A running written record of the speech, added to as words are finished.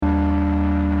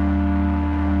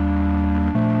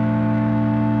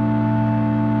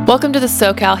Welcome to the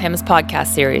SoCal HIMSS podcast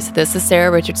series. This is Sarah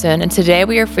Richardson, and today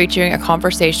we are featuring a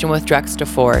conversation with Drex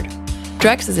DeFord.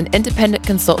 Drex is an independent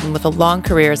consultant with a long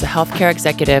career as a healthcare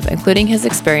executive, including his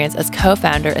experience as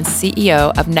co-founder and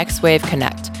CEO of NextWave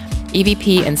Connect,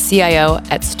 EVP and CIO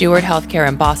at Steward Healthcare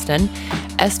in Boston,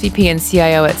 SVP and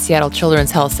CIO at Seattle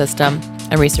Children's Health System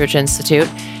and Research Institute,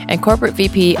 and Corporate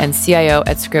VP and CIO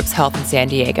at Scripps Health in San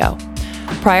Diego.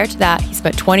 Prior to that, he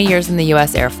spent 20 years in the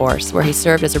U.S. Air Force, where he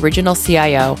served as a regional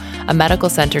CIO, a medical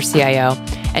center CIO,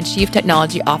 and Chief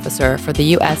Technology Officer for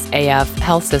the USAF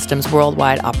Health System's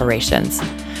worldwide operations.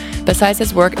 Besides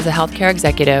his work as a healthcare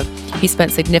executive, he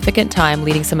spent significant time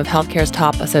leading some of healthcare's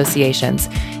top associations.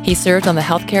 He served on the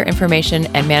Healthcare Information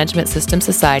and Management Systems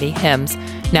Society, HIMSS,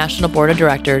 National Board of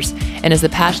Directors, and is the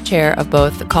past chair of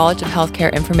both the College of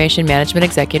Healthcare Information Management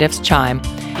Executives, CHIME,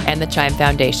 and the CHIME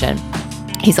Foundation.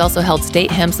 He's also held state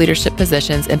HIMSS leadership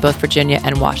positions in both Virginia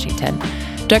and Washington.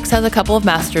 Drex has a couple of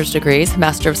master's degrees,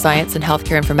 Master of Science in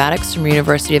Healthcare Informatics from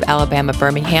University of Alabama,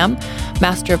 Birmingham,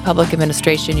 Master of Public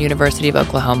Administration, University of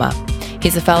Oklahoma.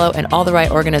 He's a fellow in all the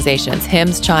right organizations,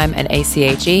 HIMSS, CHIME, and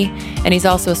ACHE, and he's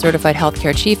also a Certified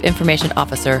Healthcare Chief Information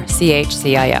Officer,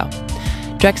 CHCIO.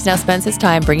 Drex now spends his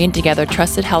time bringing together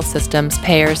trusted health systems,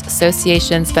 payers,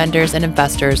 associations, vendors, and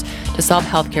investors to solve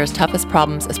healthcare's toughest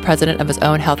problems as president of his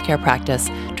own healthcare practice,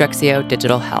 Drexio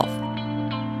Digital Health.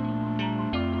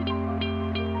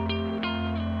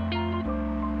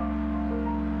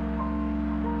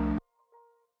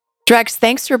 Drex,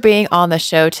 thanks for being on the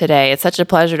show today. It's such a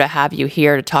pleasure to have you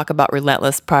here to talk about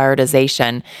relentless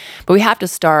prioritization. But we have to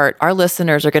start. Our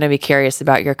listeners are going to be curious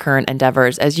about your current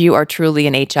endeavors, as you are truly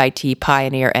an HIT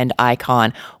pioneer and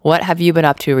icon. What have you been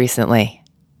up to recently?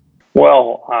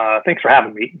 Well, thanks for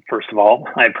having me, first of all.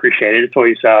 I appreciate it. It's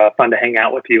always fun to hang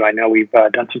out with you. I know we've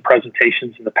done some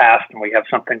presentations in the past, and we have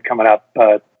something coming up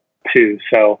too.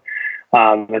 So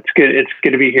it's good. It's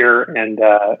good to be here. And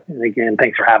again,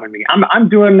 thanks for having me. I'm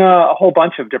doing a whole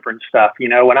bunch of different stuff. You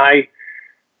know, when I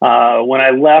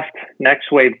left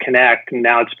NextWave Connect, and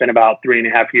now it's been about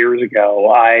 3.5 years ago,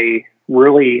 I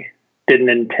really didn't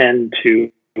intend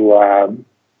to do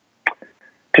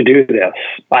this.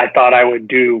 I thought I would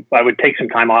take some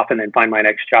time off and then find my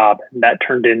next job. And that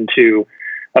turned into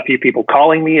a few people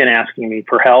calling me and asking me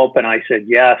for help. And I said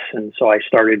yes. And so I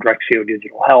started Drexio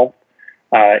Digital Health.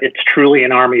 It's truly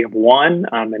an army of one.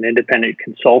 I'm an independent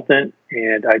consultant,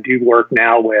 and I do work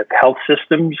now with health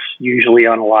systems, usually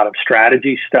on a lot of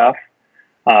strategy stuff,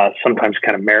 sometimes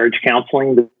kind of marriage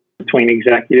counseling between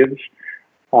executives.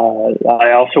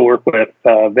 I also work with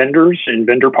vendors and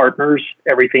vendor partners,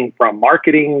 everything from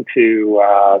marketing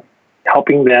to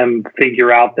helping them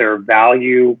figure out their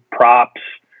value props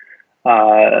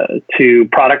to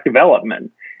product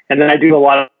development. And then I do a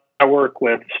lot of work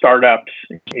with startups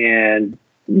and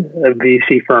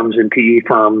VC firms and PE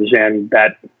firms, and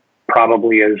that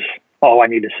probably is all I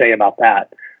need to say about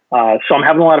that. So I'm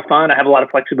having a lot of fun. I have a lot of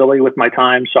flexibility with my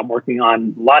time, so I'm working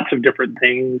on lots of different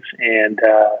things and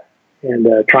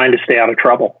trying to stay out of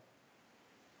trouble.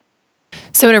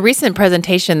 So in a recent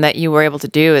presentation that you were able to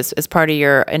do as part of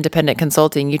your independent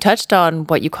consulting, you touched on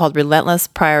what you called relentless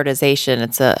prioritization.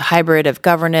 It's a hybrid of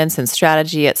governance and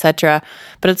strategy, et cetera,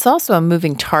 but it's also a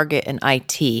moving target in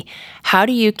IT. How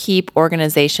do you keep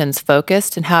organizations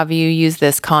focused, and how have you used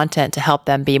this content to help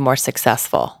them be more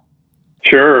successful?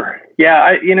 Sure.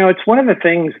 Yeah, it's one of the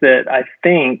things that I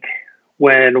think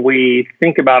when we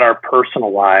think about our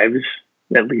personal lives,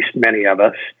 at least many of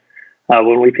us,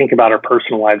 when we think about our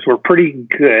personal lives, we're pretty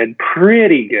good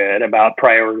about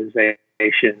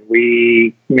prioritization.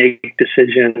 We make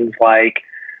decisions like,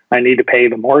 I need to pay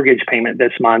the mortgage payment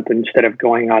this month instead of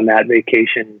going on that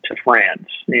vacation to France.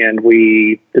 And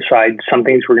we decide some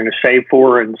things we're going to save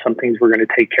for and some things we're going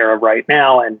to take care of right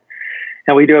now. And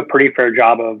we do a pretty fair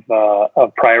job of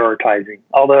prioritizing.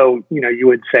 Although, you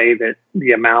would say that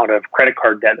the amount of credit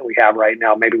card debt that we have right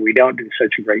now, maybe we don't do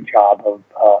such a great job of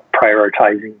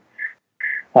prioritizing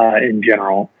in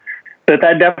general. But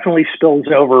that definitely spills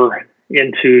over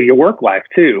into your work life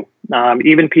too.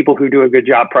 Even people who do a good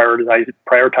job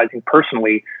prioritizing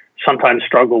personally sometimes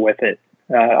struggle with it.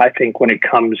 I think when it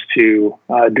comes to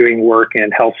doing work in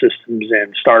health systems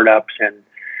and startups and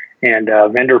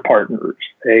vendor partners,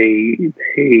 I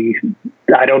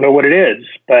don't know what it is,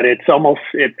 but it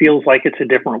feels like it's a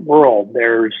different world.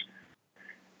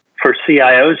 For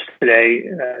CIOs today,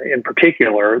 in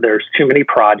particular, there's too many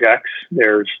projects.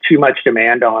 There's too much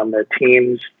demand on the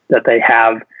teams that they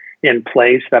have in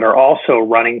place that are also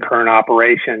running current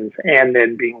operations and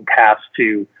then being tasked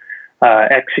to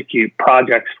execute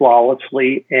projects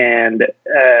flawlessly. And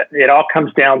it all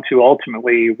comes down to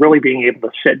ultimately really being able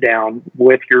to sit down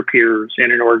with your peers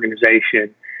in an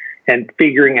organization and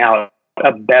figuring out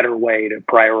a better way to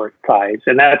prioritize.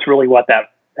 And that's really what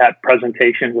that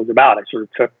presentation was about. I sort of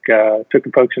took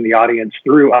the folks in the audience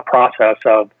through a process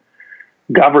of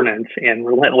governance and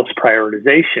relentless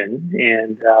prioritization,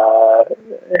 and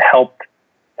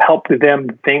helped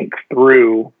them think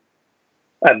through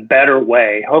a better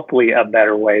way, hopefully a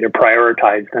better way to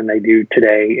prioritize than they do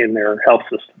today in their health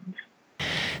systems.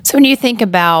 So when you think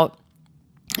about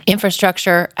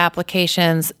infrastructure,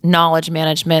 applications, knowledge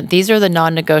management, these are the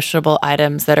non-negotiable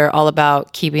items that are all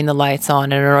about keeping the lights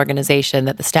on in an organization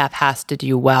that the staff has to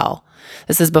do well.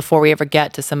 This is before we ever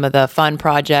get to some of the fun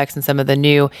projects and some of the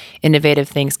new innovative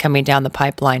things coming down the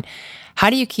pipeline.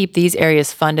 How do you keep these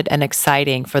areas funded and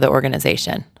exciting for the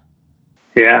organization?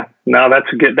 Yeah, no,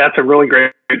 that's a really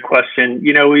great question.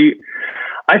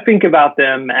 I think about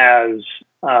them as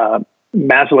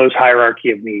Maslow's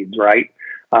hierarchy of needs, right?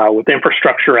 With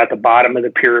infrastructure at the bottom of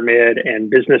the pyramid and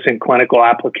business and clinical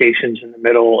applications in the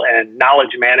middle, and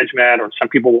knowledge management, or some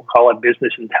people will call it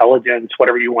business intelligence,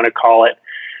 whatever you want to call it,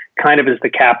 kind of as the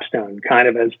capstone, kind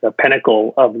of as the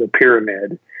pinnacle of the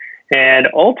pyramid. And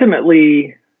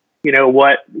ultimately,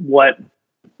 what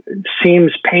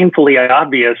seems painfully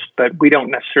obvious, but we don't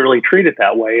necessarily treat it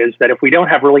that way, is that if we don't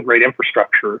have really great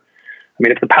infrastructure,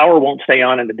 if the power won't stay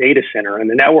on in the data center and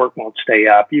the network won't stay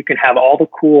up, you can have all the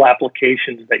cool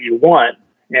applications that you want,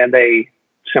 and they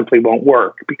simply won't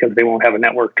work because they won't have a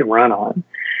network to run on.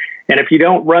 And if you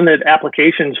don't run the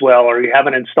applications well, or you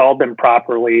haven't installed them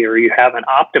properly, or you haven't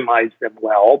optimized them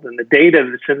well, then the data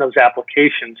that's in those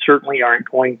applications certainly aren't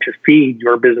going to feed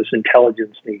your business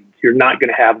intelligence needs. You're not going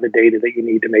to have the data that you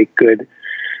need to make the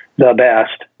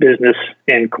best business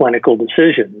and clinical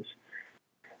decisions.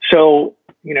 So,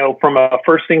 from a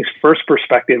first things first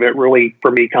perspective, it really,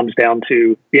 for me, comes down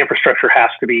to the infrastructure has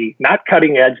to be not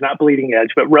cutting edge, not bleeding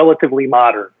edge, but relatively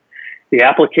modern. The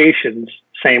applications,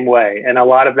 same way. And a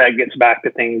lot of that gets back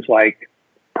to things like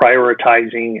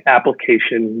prioritizing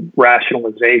application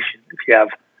rationalization. If you have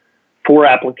 4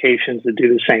 applications that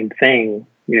do the same thing,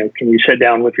 can you sit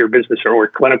down with your business or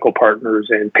clinical partners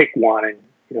and pick one and,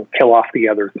 kill off the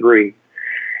other 3?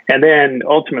 And then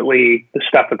ultimately the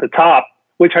stuff at the top,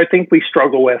 which I think we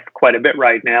struggle with quite a bit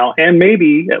right now. And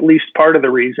maybe at least part of the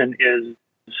reason is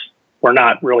we're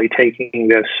not really taking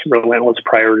this relentless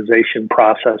prioritization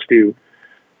process to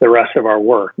the rest of our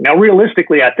work. Now,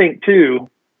 realistically, I think too,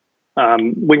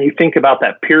 when you think about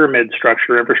that pyramid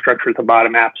structure, infrastructure at the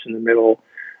bottom, apps in the middle,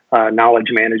 knowledge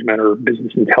management or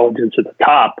business intelligence at the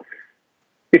top,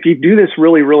 if you do this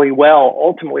really, really well,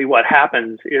 ultimately what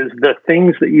happens is the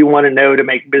things that you want to know to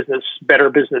make better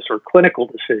business or clinical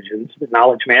decisions, the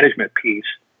knowledge management piece,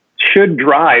 should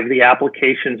drive the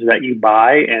applications that you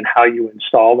buy and how you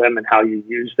install them and how you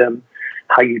use them,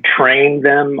 how you train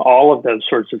them, all of those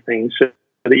sorts of things, so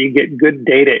that you get good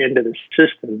data into the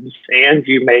systems and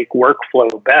you make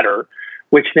workflow better,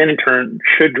 which then in turn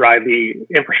should drive the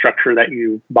infrastructure that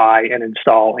you buy and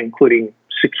install, including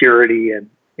security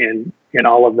and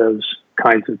all of those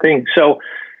kinds of things. So,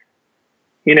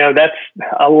 that's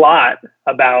a lot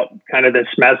about kind of this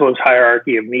Maslow's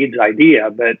hierarchy of needs idea,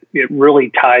 but it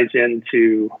really ties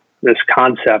into this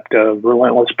concept of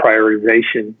relentless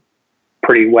prioritization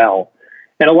pretty well.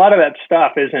 And a lot of that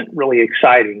stuff isn't really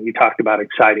exciting. You talked about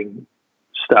exciting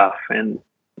stuff and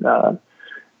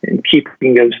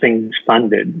keeping those things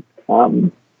funded.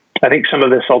 I think some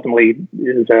of this ultimately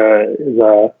is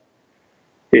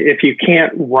if you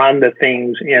can't run the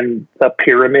things in the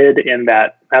pyramid, in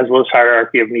that Maslow's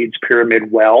hierarchy of needs pyramid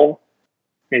well,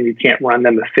 and you can't run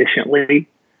them efficiently,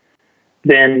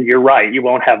 then you're right. You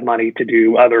won't have money to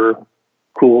do other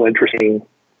cool, interesting,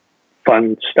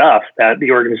 fun stuff that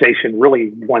the organization really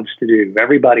wants to do.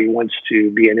 Everybody wants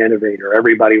to be an innovator.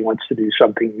 Everybody wants to do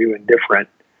something new and different.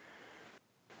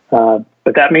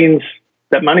 But that means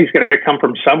that money's going to come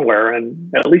from somewhere,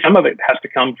 and at least some of it has to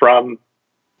come from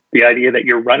the idea that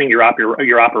you're running your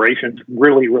operations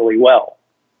really, really well.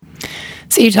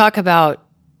 So you talk about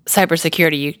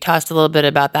cybersecurity. You tossed a little bit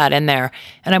about that in there,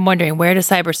 and I'm wondering, where does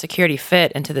cybersecurity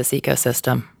fit into this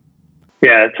ecosystem?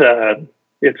 Yeah,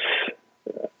 it's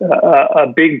a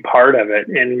big part of it.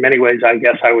 In many ways, I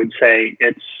guess I would say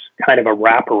it's kind of a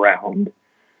wraparound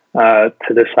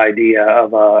to this idea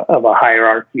of a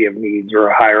hierarchy of needs or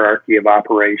a hierarchy of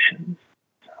operations.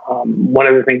 One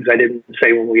of the things I didn't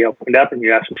say when we opened up and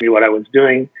you asked me what I was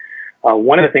doing,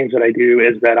 one of the things that I do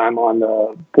is that I'm on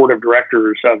the board of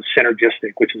directors of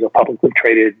Synergistic, which is a publicly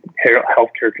traded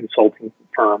healthcare consulting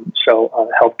firm, so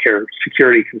a healthcare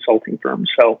security consulting firm.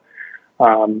 So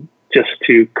just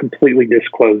to completely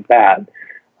disclose that.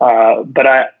 But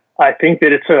I think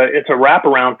that it's a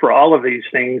wraparound for all of these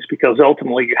things, because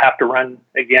ultimately you have to run,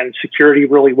 again, security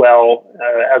really well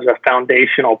as a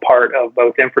foundational part of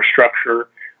both infrastructure,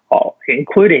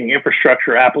 including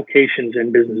infrastructure applications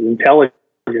and business intelligence.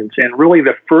 And really,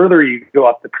 the further you go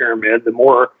up the pyramid, the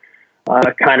more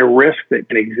kind of risk that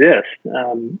can exist.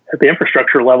 At the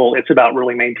infrastructure level, it's about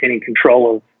really maintaining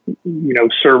control of,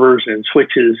 servers and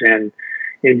switches and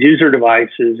user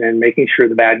devices, and making sure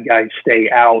the bad guys stay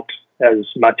out as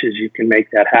much as you can make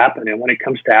that happen. And when it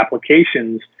comes to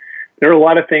applications, there are a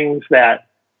lot of things that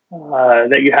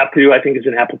you have to do, I think, as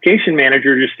an application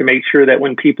manager, just to make sure that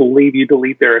when people leave, you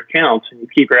delete their accounts and you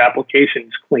keep your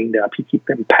applications cleaned up. You keep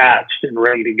them patched and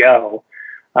ready to go,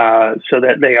 so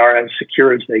that they are as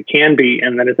secure as they can be.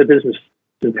 And then at the business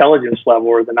intelligence level,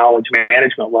 or the knowledge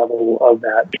management level of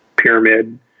that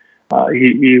pyramid,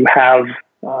 you have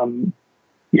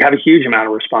a huge amount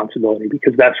of responsibility,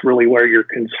 because that's really where you're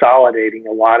consolidating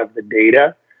a lot of the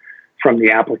data from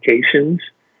the applications,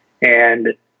 and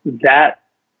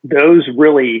those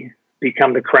really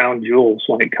become the crown jewels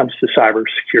when it comes to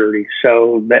cybersecurity.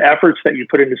 So the efforts that you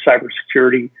put into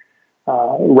cybersecurity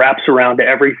wraps around to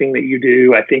everything that you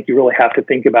do. I think you really have to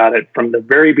think about it from the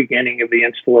very beginning of the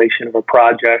installation of a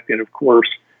project. And of course,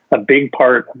 a big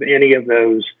part of any of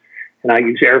those, and I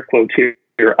use air quotes here,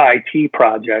 IT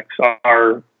projects,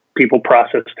 are people,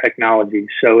 process, technology.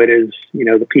 So it is,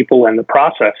 the people and the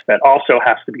process that also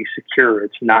has to be secure.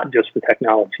 It's not just the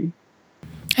technology.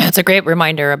 It's a great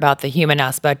reminder about the human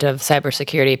aspect of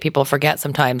cybersecurity. People forget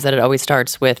sometimes that it always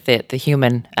starts with the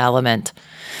human element.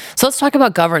 So let's talk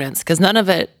about governance, because none of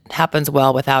it happens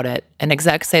well without it. And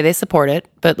execs say they support it,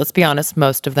 but let's be honest,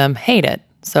 most of them hate it.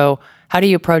 So how do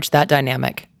you approach that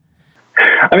dynamic?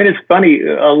 I mean, it's funny.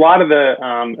 A lot of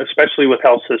the, especially with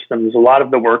health systems, a lot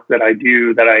of the work that I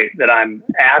do, that I'm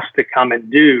asked to come and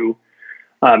do,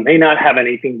 may not have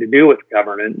anything to do with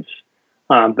governance,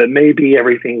 but may be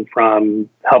everything from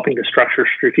helping to structure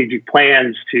strategic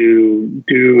plans to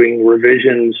doing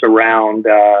revisions around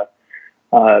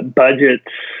budgets,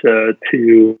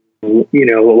 to,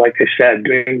 like I said,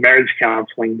 doing marriage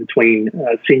counseling between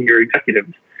senior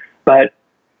executives. But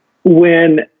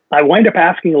when I wind up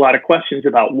asking a lot of questions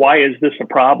about why is this a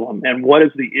problem and what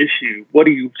is the issue? What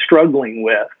are you struggling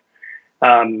with?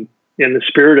 In the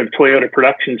spirit of Toyota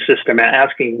Production System,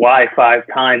 asking why 5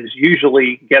 times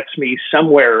usually gets me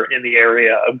somewhere in the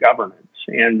area of governance,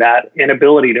 and that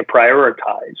inability to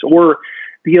prioritize, or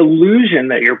the illusion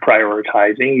that you're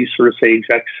prioritizing. You sort of say,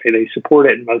 execs say they support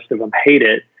it and most of them hate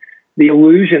it. The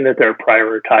illusion that they're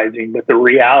prioritizing, but the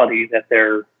reality that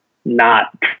they're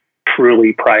not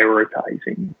truly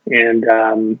prioritizing.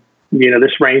 And,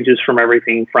 this ranges from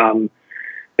everything from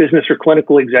business or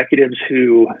clinical executives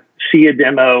who see a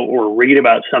demo or read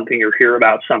about something or hear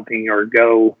about something, or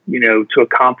go, to a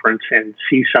conference and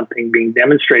see something being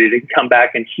demonstrated and come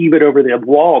back and heave it over the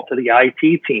wall to the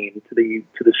IT team, to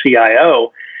the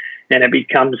CIO, and it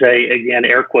becomes again,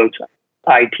 air quotes,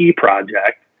 IT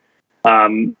project.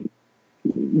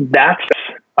 That's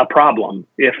a problem.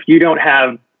 If you don't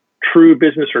have true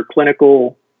business or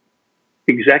clinical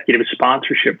executive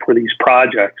sponsorship for these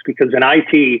projects, because in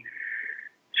IT,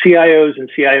 CIOs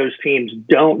and CIOs teams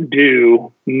don't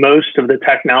do most of the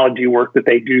technology work that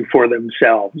they do for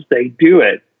themselves. They do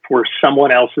it for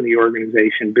someone else in the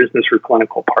organization, business or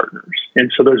clinical partners.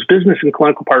 And so those business and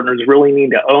clinical partners really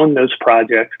need to own those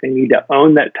projects. They need to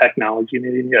own that technology. They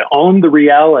need to own the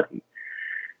reality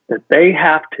that they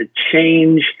have to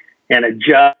change and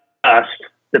adjust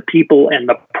the people and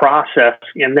the process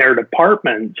in their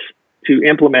departments to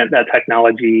implement that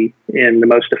technology in the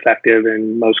most effective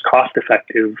and most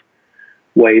cost-effective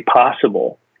way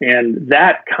possible. And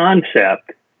that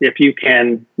concept, if you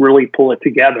can really pull it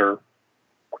together,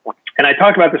 and I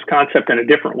talk about this concept in a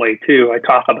different way too. I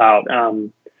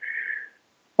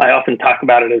often talk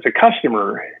about it as a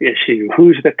customer issue.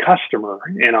 Who's the customer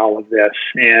in all of this?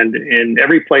 And in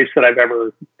every place that I've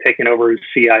ever taken over as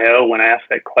CIO, when I ask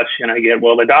that question, I get,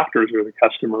 well, the doctors are the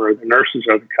customer, or the nurses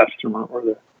are the customer, or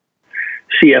the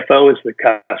CFO is the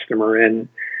customer. And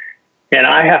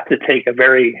I have to take a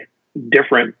very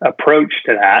different approach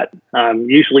to that.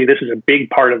 Usually this is a big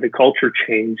part of the culture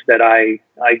change that I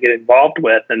get involved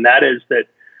with. And that is that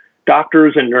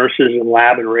doctors and nurses and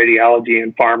lab and radiology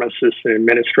and pharmacists and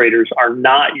administrators are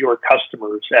not your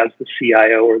customers as the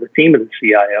CIO or the team of the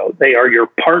CIO. They are your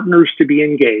partners to be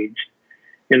engaged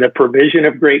in the provision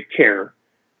of great care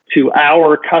to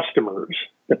our customers,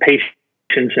 the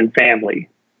patients and family.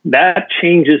 That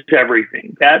changes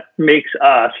everything. That makes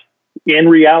us, in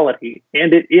reality,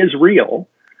 and it is real,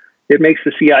 it makes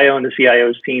the CIO and the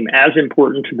CIO's team as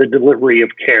important to the delivery of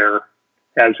care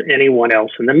as anyone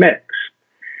else in the mix.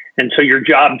 And so your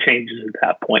job changes at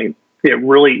that point. It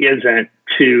really isn't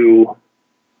to,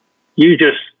 you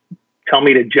just tell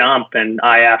me to jump and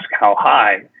I ask how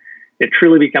high. It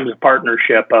truly becomes a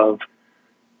partnership of,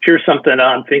 here's something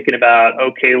I'm thinking about.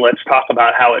 Okay, let's talk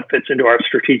about how it fits into our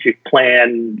strategic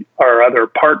plan, our other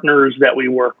partners that we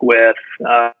work with.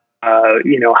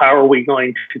 How are we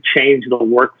going to change the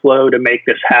workflow to make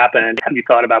this happen? Have you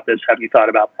thought about this? Have you thought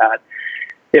about that?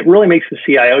 It really makes the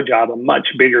CIO job a much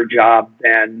bigger job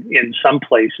than in some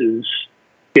places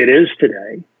it is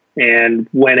today. And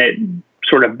when it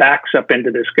sort of backs up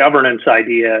into this governance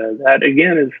idea, that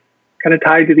again is kind of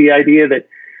tied to the idea that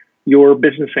your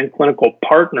business and clinical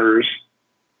partners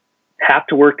have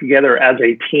to work together as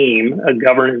a team, a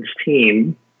governance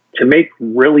team, to make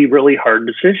really, really hard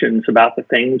decisions about the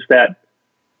things that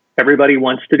everybody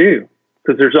wants to do.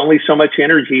 Because there's only so much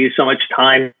energy, so much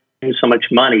time, and so much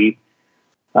money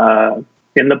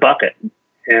in the bucket.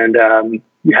 And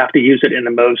you have to use it in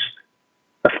the most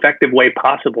effective way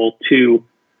possible to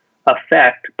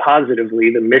affect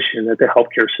positively the mission that the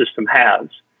healthcare system has.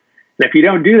 And if you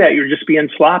don't do that, you're just being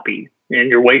sloppy and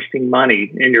you're wasting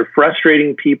money and you're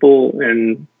frustrating people.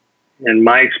 And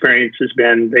my experience has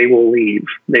been they will leave.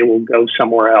 They will go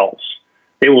somewhere else.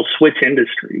 They will switch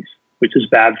industries, which is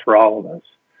bad for all of us.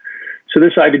 So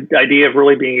this idea of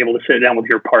really being able to sit down with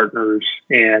your partners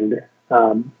and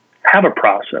have a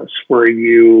process where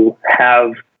you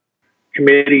have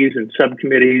committees and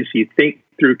subcommittees, you think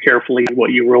through carefully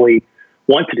what you really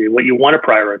want to do, what you want to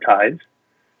prioritize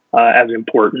as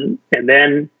important, and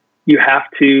then you have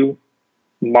to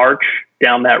march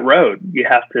down that road. You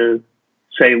have to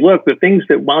say, look, the things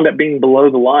that wound up being below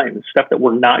the line, the stuff that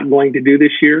we're not going to do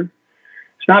this year,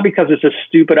 it's not because it's a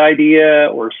stupid idea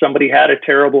or somebody had a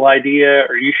terrible idea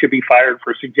or you should be fired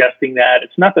for suggesting that.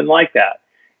 It's nothing like that.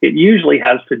 It usually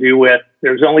has to do with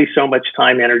there's only so much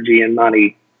time, energy, and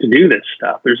money to do this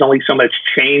stuff. There's only so much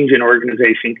change an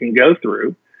organization can go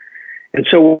through. And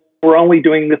so we're only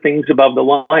doing the things above the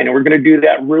line, and we're going to do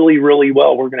that really, really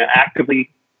well. We're going to actively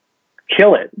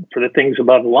kill it for the things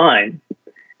above the line,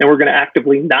 and we're going to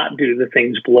actively not do the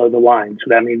things below the line. So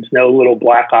that means no little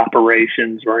black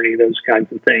operations or any of those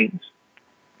kinds of things.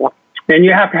 And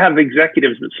you have to have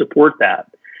executives that support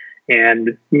that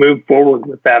and move forward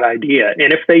with that idea.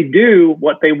 And if they do,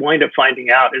 what they wind up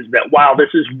finding out is that, wow, this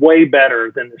is way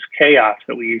better than this chaos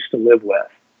that we used to live with.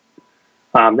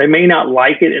 They may not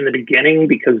like it in the beginning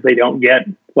because they don't get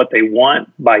what they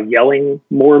want by yelling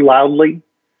more loudly.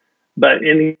 But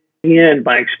in the end,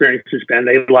 my experience has been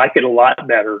they like it a lot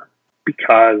better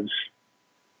because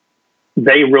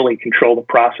they really control the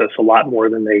process a lot more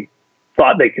than they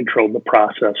thought they controlled the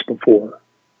process before.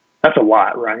 That's a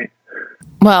lot, right?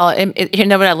 Well,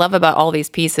 what I love about all these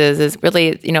pieces is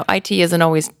really, IT isn't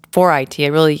always for IT. It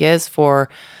really is for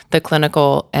the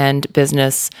clinical and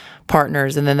business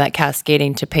partners, and then that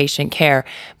cascading to patient care.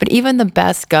 But even the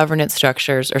best governance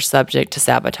structures are subject to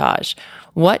sabotage.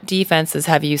 What defenses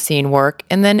have you seen work?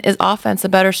 And then is offense a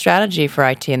better strategy for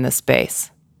IT in this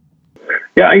space?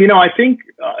 Yeah, I think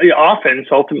offense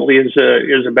ultimately is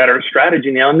a better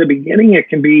strategy. Now, in the beginning, it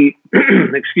can be,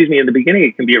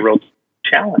 it can be a real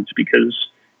challenge because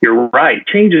you're right.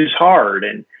 Change is hard,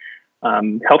 and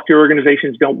healthcare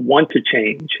organizations don't want to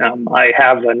change.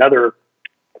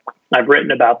 I've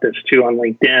written about this too on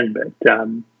LinkedIn, but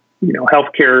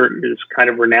healthcare is kind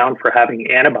of renowned for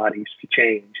having antibodies to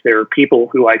change. There are people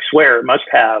who I swear must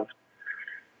have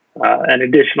an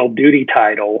additional duty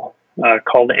title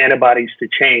called antibodies to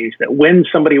change, that when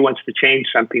somebody wants to change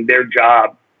something, their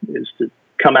job is to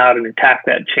come out and attack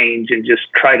that change and just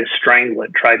try to strangle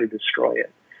it, try to destroy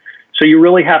it. So you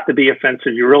really have to be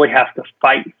offensive. You really have to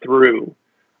fight through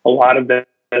a lot of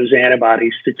those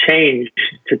antibodies to change,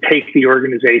 to take the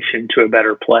organization to a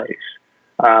better place.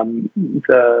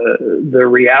 The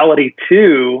reality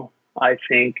too, I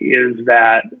think, is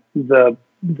that the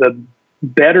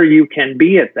better you can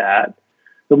be at that,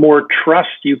 the more trust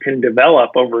you can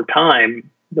develop over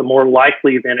time, the more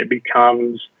likely then it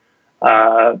becomes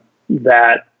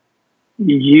that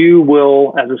you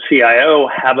will, as a CIO,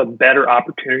 have a better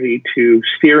opportunity to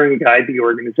steer and guide the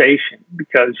organization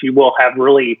because you will have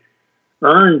really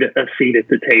earned a seat at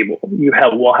the table. You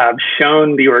will have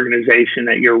shown the organization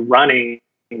that you're running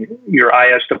your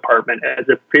IS department as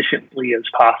efficiently as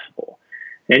possible.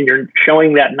 And you're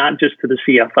showing that not just to the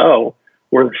CFO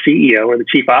or the CEO or the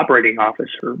chief operating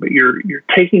officer, but you're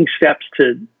taking steps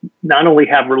to not only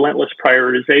have relentless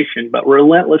prioritization, but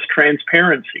relentless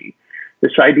transparency.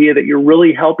 This idea that you're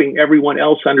really helping everyone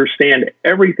else understand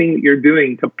everything that you're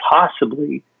doing to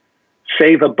possibly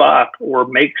save a buck or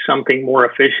make something more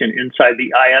efficient inside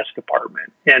the IS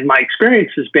department. And my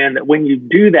experience has been that when you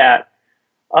do that,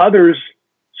 others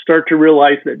start to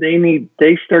realize that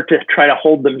they start to try to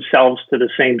hold themselves to the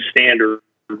same standard,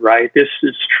 right? This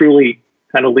is truly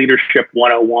kind of leadership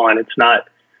 101. It's not,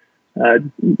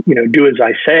 do as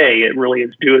I say. It really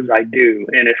is do as I do.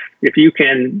 And if you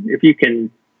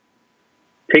can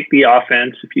take the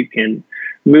offense, if you can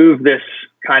move this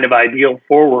kind of ideal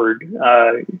forward,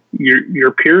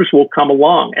 your peers will come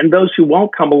along, and those who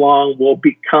won't come along will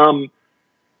become.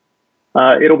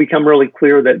 It'll become really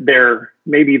clear that they're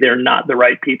not the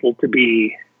right people to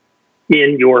be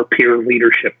in your peer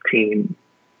leadership team,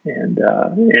 and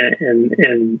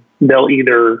they'll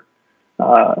either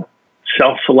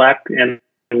self-select and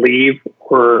leave,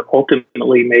 or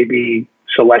ultimately maybe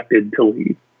selected to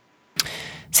leave.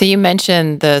 So you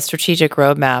mentioned the strategic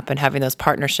roadmap and having those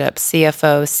partnerships,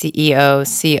 CFO, CEO,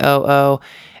 COO,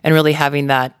 and really having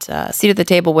that seat at the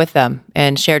table with them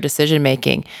and shared decision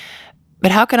making.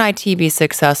 But how can IT be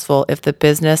successful if the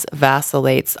business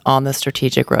vacillates on the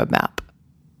strategic roadmap?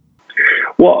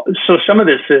 Well, so some of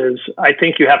this is, I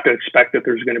think you have to expect that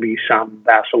there's going to be some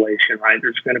vacillation, right?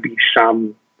 There's going to be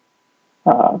some,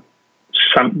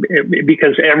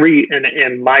 because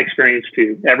in my experience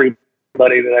too, everybody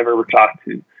that I've ever talked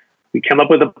to, we come up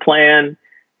with a plan,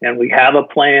 and we have a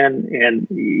plan, and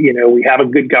we have a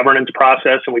good governance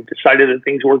process, and we've decided the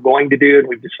things we're going to do, and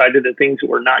we've decided the things that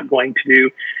we're not going to do.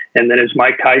 And then, as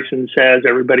Mike Tyson says,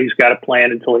 everybody's got a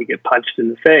plan until they get punched in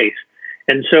the face.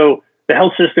 And so the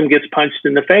health system gets punched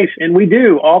in the face, and we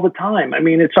do all the time. I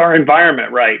mean, it's our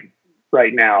environment right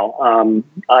now.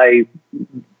 I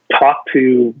talk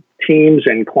to teams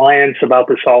and clients about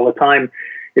this all the time.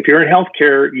 If you're in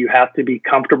healthcare, you have to be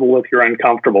comfortable with your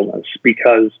uncomfortableness,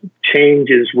 because change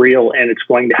is real and it's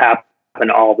going to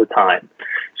happen all the time.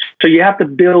 So you have to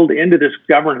build into this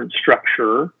governance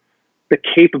structure the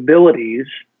capabilities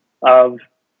of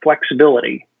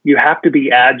flexibility. You have to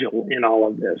be agile in all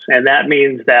of this. And that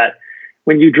means that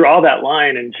when you draw that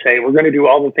line and say, we're going to do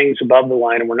all the things above the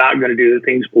line and we're not going to do the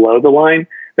things below the line,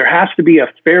 there has to be a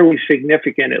fairly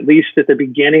significant, at least at the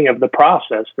beginning of the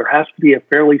process, there has to be a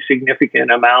fairly significant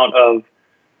amount of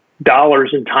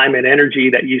dollars and time and energy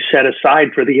that you set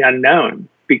aside for the unknown,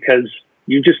 because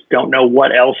you just don't know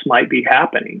what else might be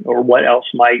happening or what else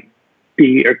might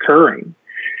be occurring.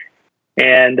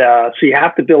 And so you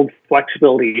have to build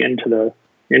flexibility into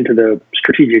the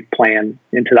strategic plan,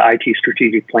 into the IT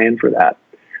strategic plan for that.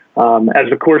 As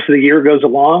the course of the year goes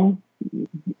along,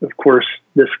 of course,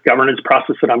 this governance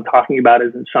process that I'm talking about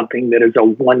isn't something that is a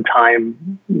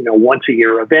one-time, once a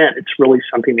year event. It's really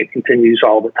something that continues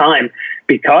all the time,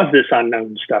 because this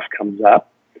unknown stuff comes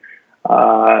up.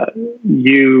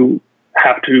 You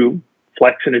have to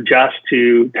flex and adjust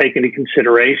to take into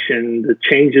consideration the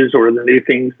changes or the new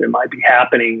things that might be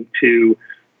happening to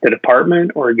the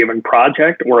department or a given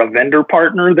project or a vendor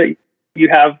partner that you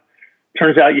have.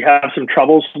 Turns out you have some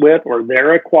troubles with, or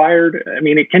they're acquired. I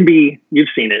mean, it can be, you've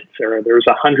seen it, Sarah. There's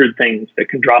 100 things that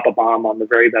can drop a bomb on the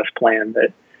very best plan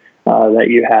that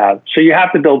you have. So you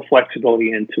have to build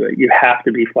flexibility into it. You have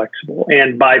to be flexible.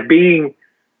 And by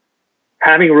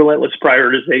having relentless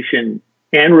prioritization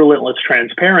and relentless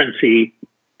transparency,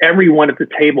 everyone at the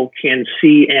table can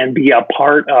see and be a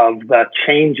part of the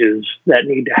changes that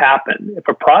need to happen. If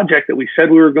a project that we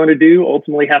said we were going to do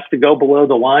ultimately has to go below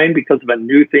the line because of a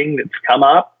new thing that's come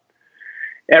up,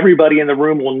 everybody in the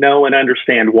room will know and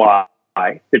understand why.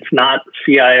 It's not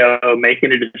CIO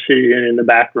making a decision in the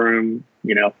back room,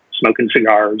 smoking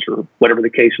cigars or whatever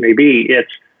the case may be.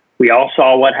 It's, we all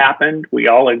saw what happened. We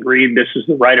all agreed this is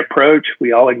the right approach.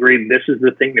 We all agreed this is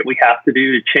the thing that we have to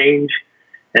do to change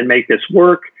and make this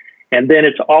work. And then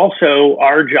it's also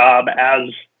our job as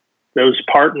those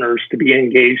partners to be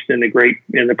engaged in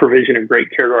the provision of great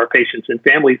care to our patients and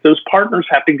families. Those partners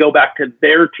have to go back to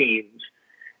their teams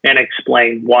and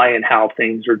explain why and how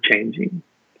things are changing.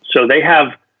 So they have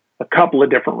a couple of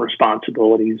different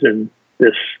responsibilities in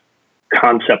this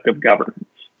concept of governance.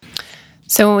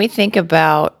 So when we think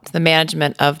about the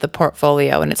management of the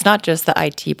portfolio, and it's not just the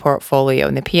IT portfolio,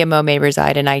 and the PMO may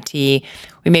reside in IT,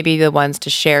 we may be the ones to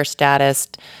share status,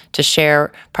 to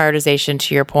share prioritization,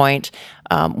 to your point.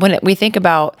 When we think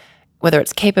about whether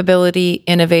it's capability,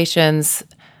 innovations,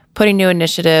 putting new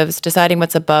initiatives, deciding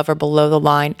what's above or below the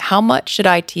line, how much should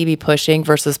IT be pushing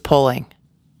versus pulling?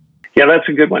 Yeah, that's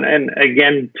a good one. And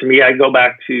again, to me, I go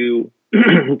back to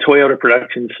Toyota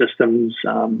Production Systems.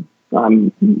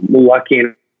 I'm lucky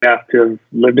enough to have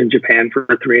lived in Japan for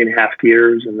 3.5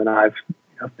 years, and then I've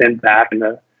been back in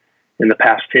the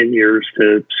past 10 years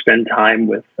to spend time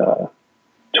with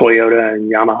Toyota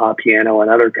and Yamaha Piano and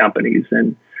other companies.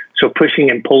 And so pushing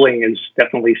and pulling is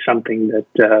definitely something that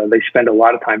they spend a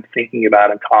lot of time thinking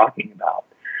about and talking about.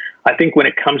 I think when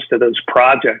it comes to those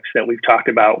projects that we've talked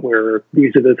about, where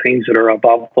these are the things that are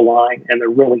above the line and they're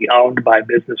really owned by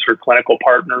business or clinical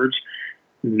partners,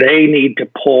 they need to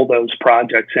pull those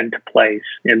projects into place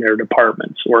in their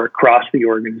departments or across the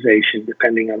organization,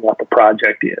 depending on what the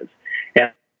project is.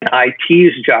 And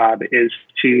IT's job is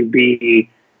to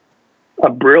be a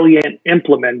brilliant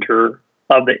implementer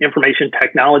of the information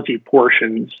technology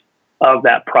portions of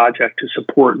that project to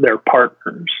support their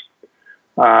partners.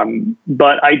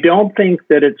 But I don't think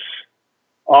that it's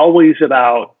always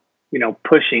about,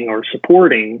 pushing or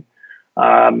supporting.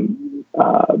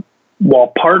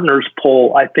 While partners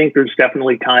pull, I think there's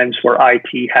definitely times where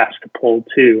IT has to pull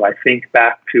too. I think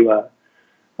back to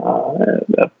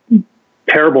a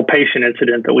terrible patient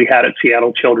incident that we had at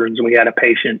Seattle Children's, and we had a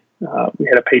patient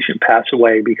pass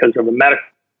away because of a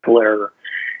medical error.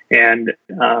 And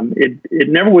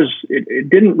it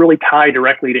didn't really tie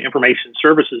directly to information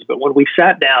services. But when we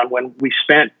sat down, when we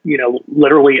spent,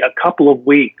 literally a couple of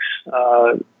weeks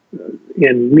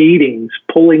in meetings,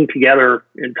 pulling together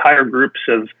entire groups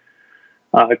of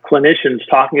clinicians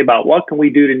talking about what can we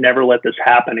do to never let this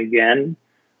happen again,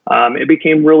 it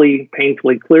became really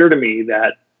painfully clear to me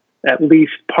that at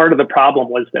least part of the problem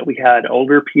was that we had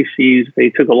older PCs. They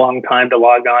took a long time to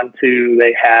log on to.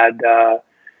 They had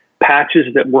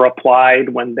patches that were applied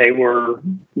when they were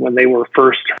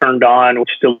first turned on,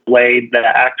 which delayed the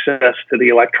access to the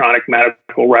electronic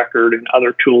medical record and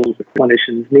other tools that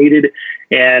clinicians needed.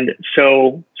 And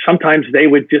so sometimes they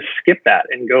would just skip that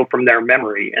and go from their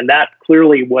memory. And that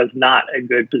clearly was not a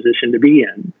good position to be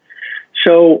in.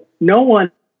 So no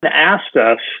one asked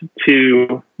us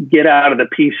to get out of the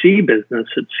PC business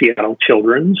at Seattle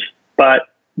Children's, but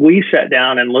we sat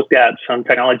down and looked at some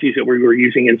technologies that we were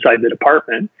using inside the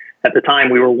department. At the time,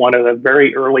 we were one of the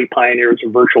very early pioneers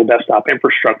of virtual desktop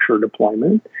infrastructure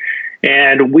deployment.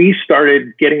 And we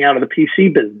started getting out of the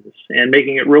PC business and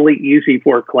making it really easy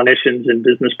for clinicians and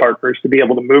business partners to be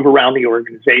able to move around the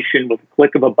organization with a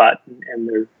click of a button, and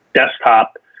their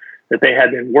desktop that they had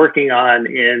been working on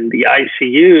in the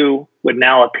ICU would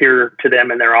now appear to them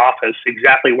in their office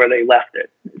exactly where they left it,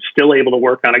 still able to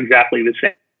work on exactly the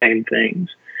same things.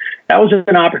 That was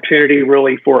an opportunity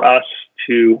really for us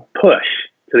to push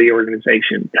to the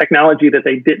organization technology that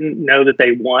they didn't know that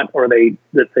they want, or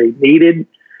that they needed,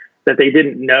 that they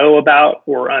didn't know about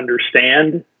or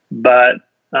understand. But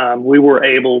we were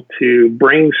able to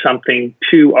bring something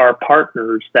to our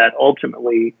partners that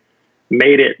ultimately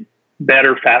made it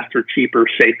better, faster, cheaper,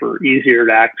 safer, easier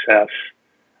to access.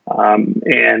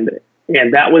 And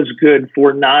that was good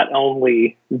for not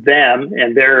only them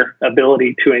and their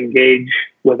ability to engage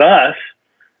with us,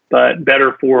 but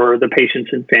better for the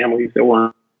patients and families that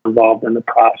were involved in the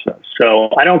process. So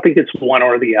I don't think it's one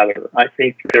or the other. I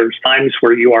think there's times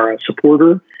where you are a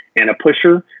supporter and a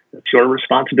pusher. That's your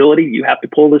responsibility. You have to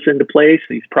pull this into place,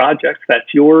 these projects,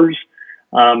 that's yours.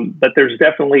 But there's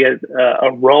definitely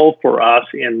a role for us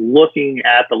in looking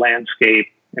at the landscape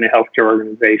in a healthcare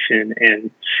organization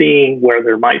and seeing where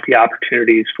there might be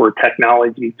opportunities for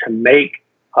technology to make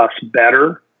us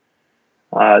better,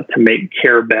 to make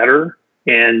care better.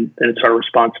 And then it's our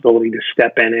responsibility to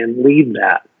step in and lead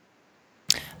that.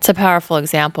 It's a powerful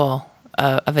example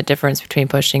of a difference between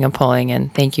pushing and pulling,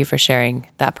 and thank you for sharing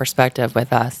that perspective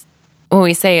with us. When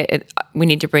we say we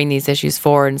need to bring these issues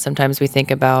forward, and sometimes we think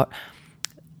about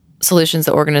solutions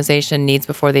the organization needs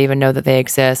before they even know that they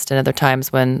exist, and other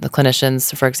times when the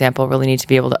clinicians, for example, really need to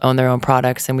be able to own their own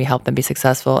products, and we help them be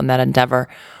successful in that endeavor.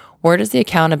 Where does the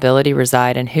accountability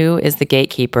reside, and who is the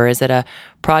gatekeeper? Is it a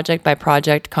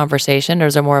project-by-project conversation, or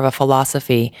is there more of a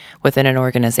philosophy within an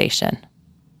organization?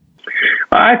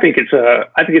 I think it's a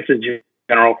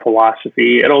general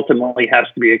philosophy. It ultimately has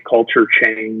to be a culture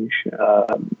change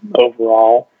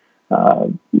overall.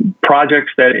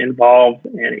 Projects that involve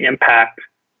and impact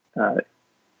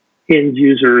end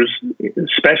users,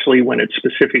 especially when it's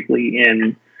specifically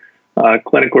in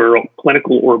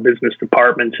clinical or business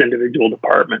departments, individual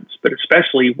departments, but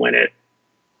especially when it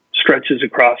stretches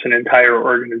across an entire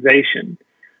organization.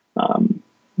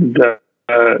 The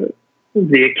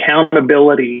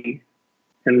accountability,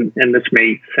 and this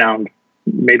may sound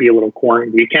maybe a little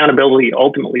corny, the accountability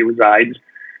ultimately resides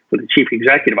with the chief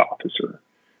executive officer.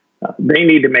 They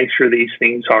need to make sure these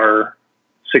things are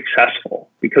successful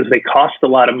because they cost a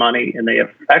lot of money and they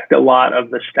affect a lot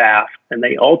of the staff, and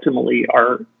they ultimately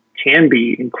can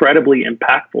be incredibly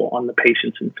impactful on the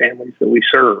patients and families that we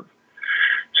serve.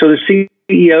 So the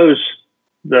CEO's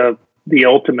the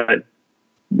ultimate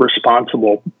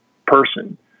responsible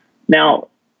person. Now,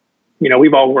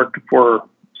 we've all worked for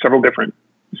several different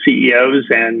CEOs,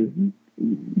 and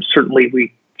certainly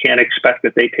we can't expect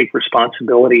that they take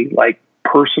responsibility, like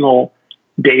personal,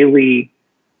 daily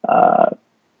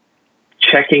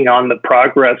checking on the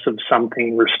progress of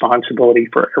something, responsibility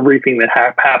for everything that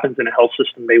happens in a health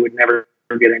system. They would never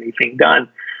get anything done.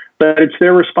 But it's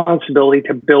their responsibility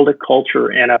to build a culture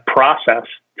and a process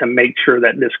to make sure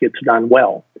that this gets done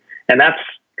well. And that's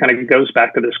kind of goes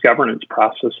back to this governance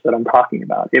process that I'm talking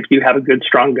about. If you have a good,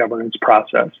 strong governance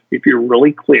process, if you're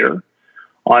really clear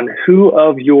on who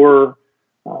of your,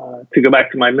 to go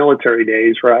back to my military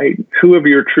days, right, who of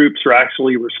your troops are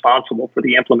actually responsible for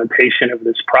the implementation of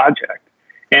this project,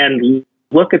 and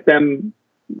look at them,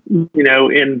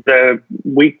 in the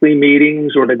weekly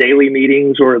meetings or the daily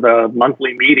meetings or the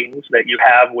monthly meetings that you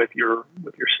have with your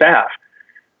staff.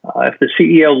 If the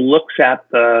CEO looks at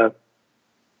the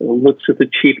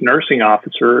chief nursing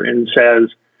officer and says,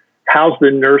 how's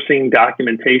the nursing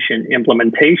documentation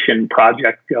implementation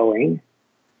project going?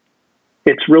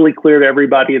 It's really clear to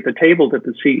everybody at the table that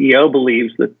the CEO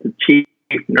believes that the chief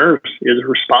nurse is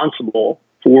responsible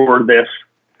for this,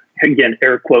 again,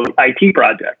 air quote, IT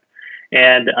project.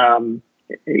 And,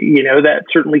 that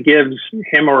certainly gives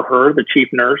him or her, the chief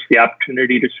nurse, the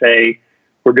opportunity to say,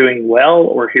 we're doing well,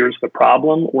 or here's the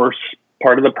problem, or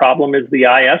part of the problem is the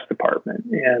IS department,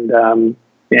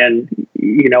 and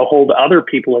hold other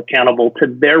people accountable to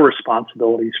their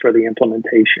responsibilities for the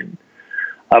implementation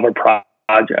of a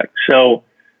project. So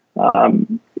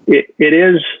it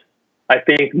is, I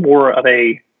think, more of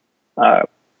a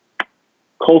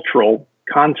cultural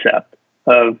concept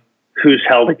of who's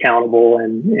held accountable.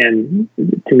 And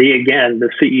to me, again, the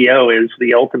CEO is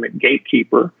the ultimate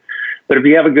gatekeeper. But if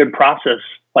you have a good process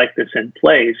like this in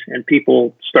place and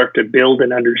people start to build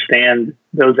and understand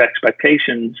those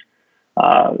expectations,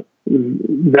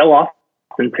 they'll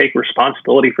often take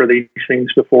responsibility for these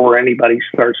things before anybody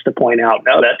starts to point out,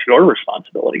 no, that's your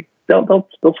responsibility. They'll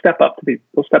step up to the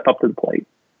plate.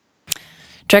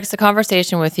 Drex, the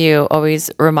conversation with you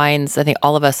always reminds, I think,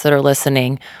 all of us that are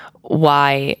listening,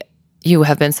 why you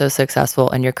have been so successful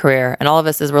in your career. And all of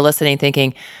us, as we're listening,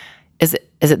 thinking, is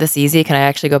it this easy? Can I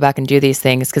actually go back and do these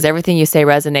things? Because everything you say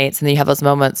resonates, and then you have those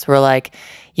moments where like,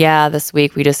 yeah, this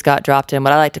week we just got dropped in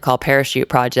what I like to call parachute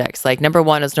projects. Like number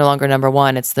one is no longer number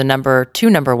one. It's the number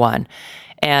one.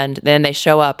 And then they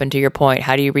show up, and to your point,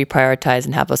 how do you reprioritize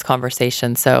and have those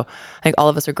conversations? So I think all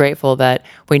of us are grateful that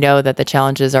we know that the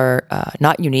challenges are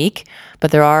not unique, but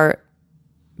there are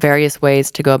various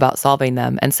ways to go about solving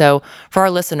them. And so for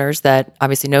our listeners that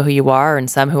obviously know who you are, and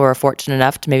some who are fortunate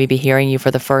enough to maybe be hearing you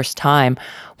for the first time,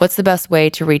 what's the best way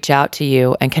to reach out to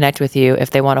you and connect with you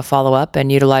if they want to follow up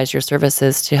and utilize your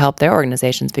services to help their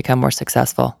organizations become more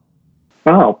successful?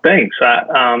 Oh, thanks.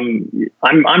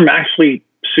 I'm actually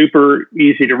super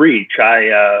easy to reach.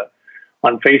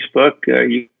 On Facebook,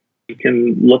 you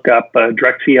can look up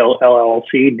Drexio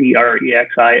LLC,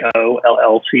 Drexio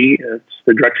LLC. It's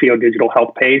the Drexio Digital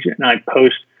Health page, and I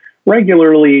post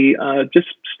regularly just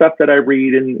stuff that I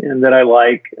read and that I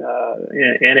like,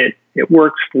 and it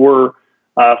works for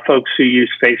folks who use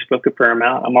Facebook a fair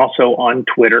amount. I'm also on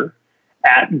Twitter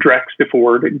at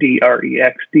DrexDeFord,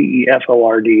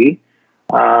 DrexDeFord.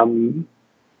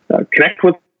 Connect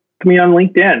with me on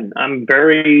LinkedIn. I'm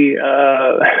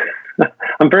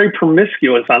very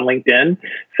promiscuous on LinkedIn,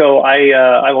 so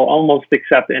I will almost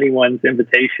accept anyone's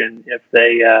invitation if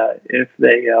they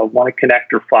want to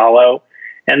connect or follow.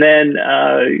 And then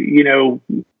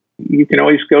you can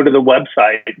always go to the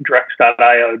website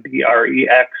drex.io,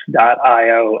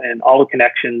 drex.io, and all the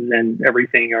connections and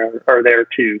everything are there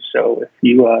too. So if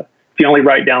you only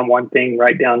write down one thing,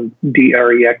 write down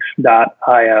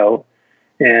drex.io.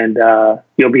 And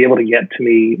you'll be able to get to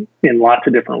me in lots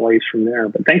of different ways from there.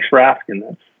 But thanks for asking.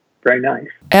 That's very nice.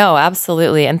 Oh,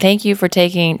 absolutely. And thank you for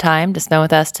taking time to spend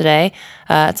with us today.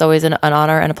 It's always an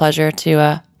honor and a pleasure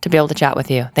to be able to chat with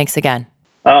you. Thanks again.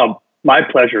 Oh, my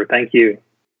pleasure. Thank you.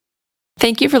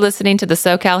 Thank you for listening to the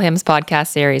SoCal HIMSS podcast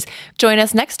series. Join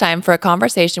us next time for a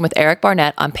conversation with Eric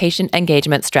Barnett on patient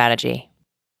engagement strategy.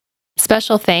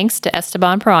 Special thanks to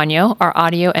Esteban Perano, our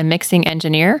audio and mixing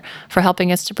engineer, for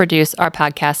helping us to produce our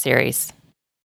podcast series.